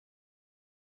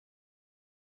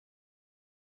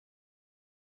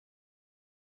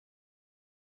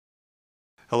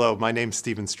Hello, my name's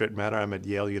Stephen Strittmatter. I'm at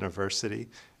Yale University.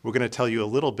 We're going to tell you a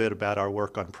little bit about our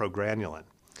work on progranulin.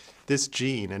 This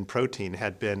gene and protein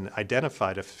had been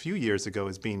identified a few years ago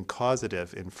as being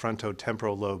causative in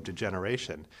fronto-temporal lobe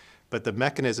degeneration, but the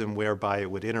mechanism whereby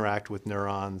it would interact with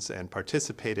neurons and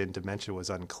participate in dementia was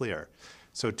unclear.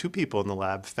 So two people in the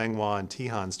lab, Fenghua and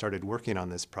Tihan, started working on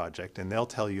this project, and they'll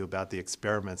tell you about the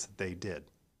experiments that they did.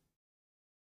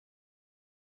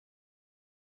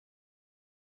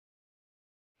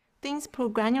 Since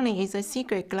progranulin is a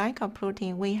secret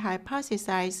glycoprotein, we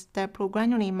hypothesized that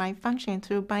progranulin might function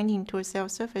through binding to a cell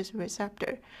surface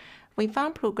receptor. We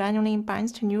found progranulin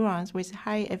binds to neurons with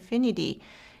high affinity,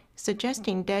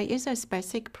 suggesting there is a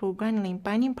specific progranulin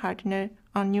binding partner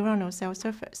on neuronal cell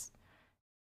surface.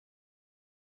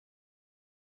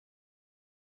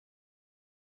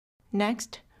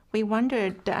 Next, we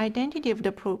wondered the identity of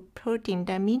the protein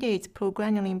that mediates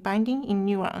progranulin binding in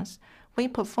neurons. We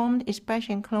performed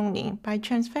expression cloning by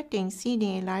transfecting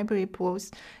cDNA library pools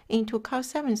into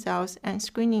Cas7 cells and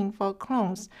screening for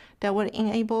clones that would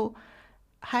enable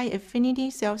high-affinity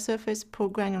cell surface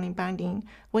progranulin binding.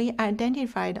 We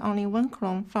identified only one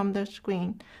clone from the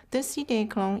screen. This cDNA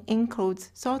clone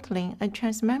encodes sortilin, a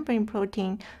transmembrane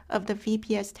protein of the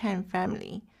VPS10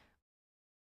 family.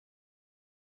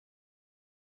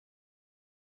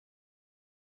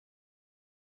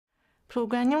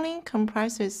 Progranulin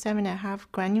comprises 7.5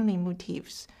 granulin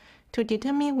motifs. To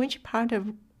determine which part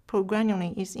of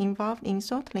progranulin is involved in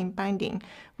sortilin binding,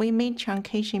 we made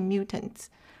truncation mutants.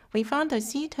 We found the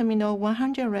C-terminal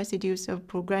 100 residues of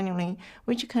progranulin,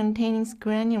 which contains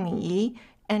granulin E,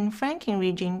 and flanking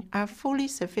region are fully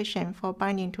sufficient for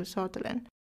binding to sortilin.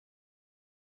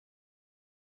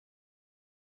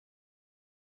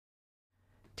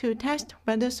 To test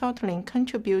whether sortilin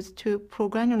contributes to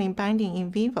progranulin binding in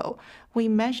vivo, we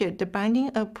measured the binding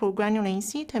of progranulin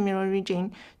C-terminal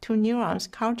region to neurons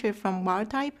cultured from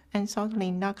wild-type and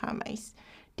sortilin knockout mice.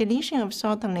 Deletion of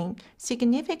sortilin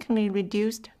significantly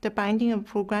reduced the binding of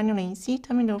progranulin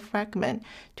C-terminal fragment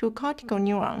to cortical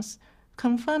neurons,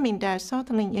 confirming that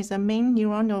sortilin is a main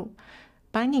neuronal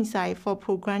binding site for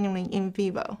progranulin in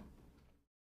vivo.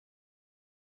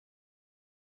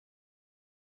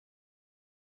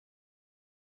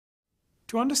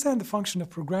 To understand the function of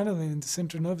progranulin in the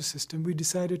central nervous system, we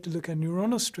decided to look at a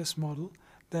neuronal stress model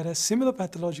that has similar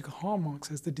pathological hallmarks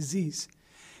as the disease.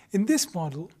 In this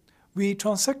model, we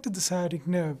transected the sciatic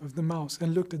nerve of the mouse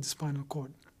and looked at the spinal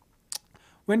cord.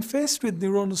 When faced with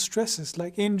neuronal stresses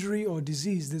like injury or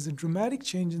disease, there's a dramatic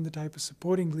change in the type of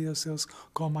supporting glial cells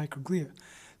called microglia.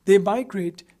 They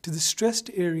migrate to the stressed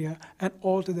area and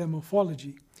alter their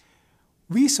morphology.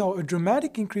 We saw a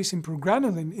dramatic increase in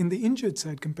progranulin in the injured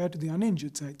side compared to the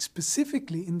uninjured side,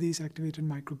 specifically in these activated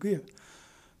microglia.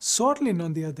 Sortilin,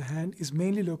 on the other hand, is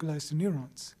mainly localized to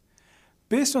neurons.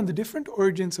 Based on the different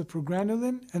origins of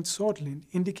progranulin and sortilin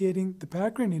indicating the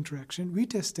PRGN interaction, we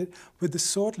tested with the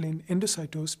sortilin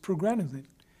endocytosed progranulin.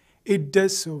 It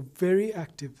does so very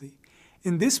actively.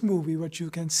 In this movie, what you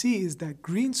can see is that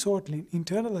green sortilin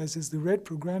internalizes the red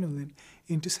progranulin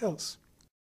into cells.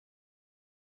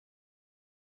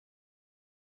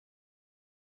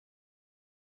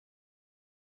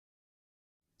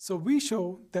 So we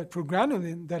show that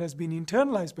progranulin that has been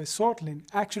internalized by sortilin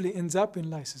actually ends up in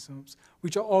lysosomes,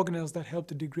 which are organelles that help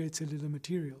to degrade cellular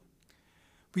material.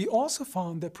 We also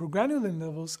found that progranulin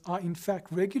levels are in fact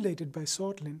regulated by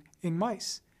sortilin in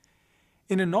mice.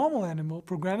 In a normal animal,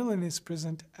 progranulin is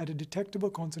present at a detectable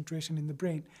concentration in the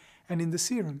brain and in the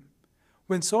serum.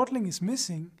 When sortilin is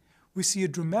missing, we see a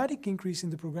dramatic increase in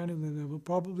the progranulin level,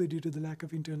 probably due to the lack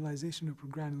of internalization of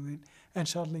progranulin and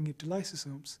shuttling it to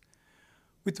lysosomes.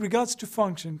 With regards to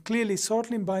function, clearly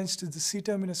sortilin binds to the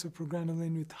C-terminus of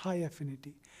progranulin with high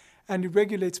affinity, and it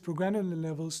regulates progranulin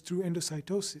levels through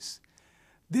endocytosis.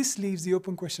 This leaves the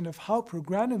open question of how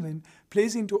progranulin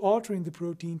plays into altering the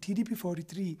protein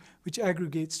TDP-43, which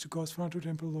aggregates to cause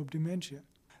frontotemporal lobe dementia.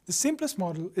 The simplest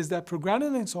model is that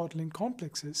progranulin-sortilin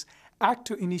complexes act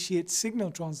to initiate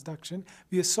signal transduction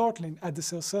via sortilin at the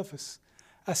cell surface,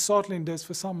 as sortilin does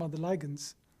for some other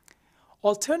ligands.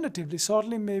 Alternatively,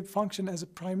 sortilin may function as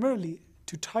primarily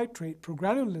to titrate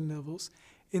progranulin levels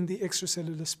in the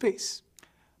extracellular space.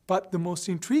 But the most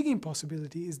intriguing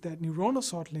possibility is that neuronal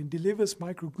sortilin delivers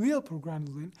microglial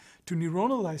progranulin to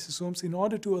neuronal lysosomes in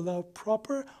order to allow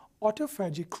proper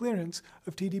autophagic clearance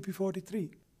of TDP-43.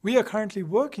 We are currently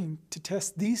working to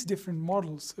test these different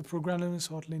models of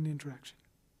progranulin-sortilin interaction.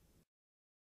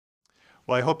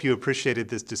 Well, I hope you appreciated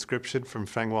this description from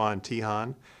Fenghua and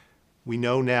Tihan. We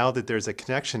know now that there's a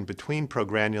connection between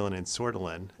progranulin and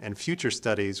sortilin, and future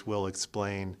studies will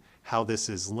explain how this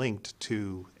is linked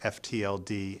to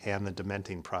FTLD and the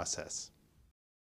dementing process.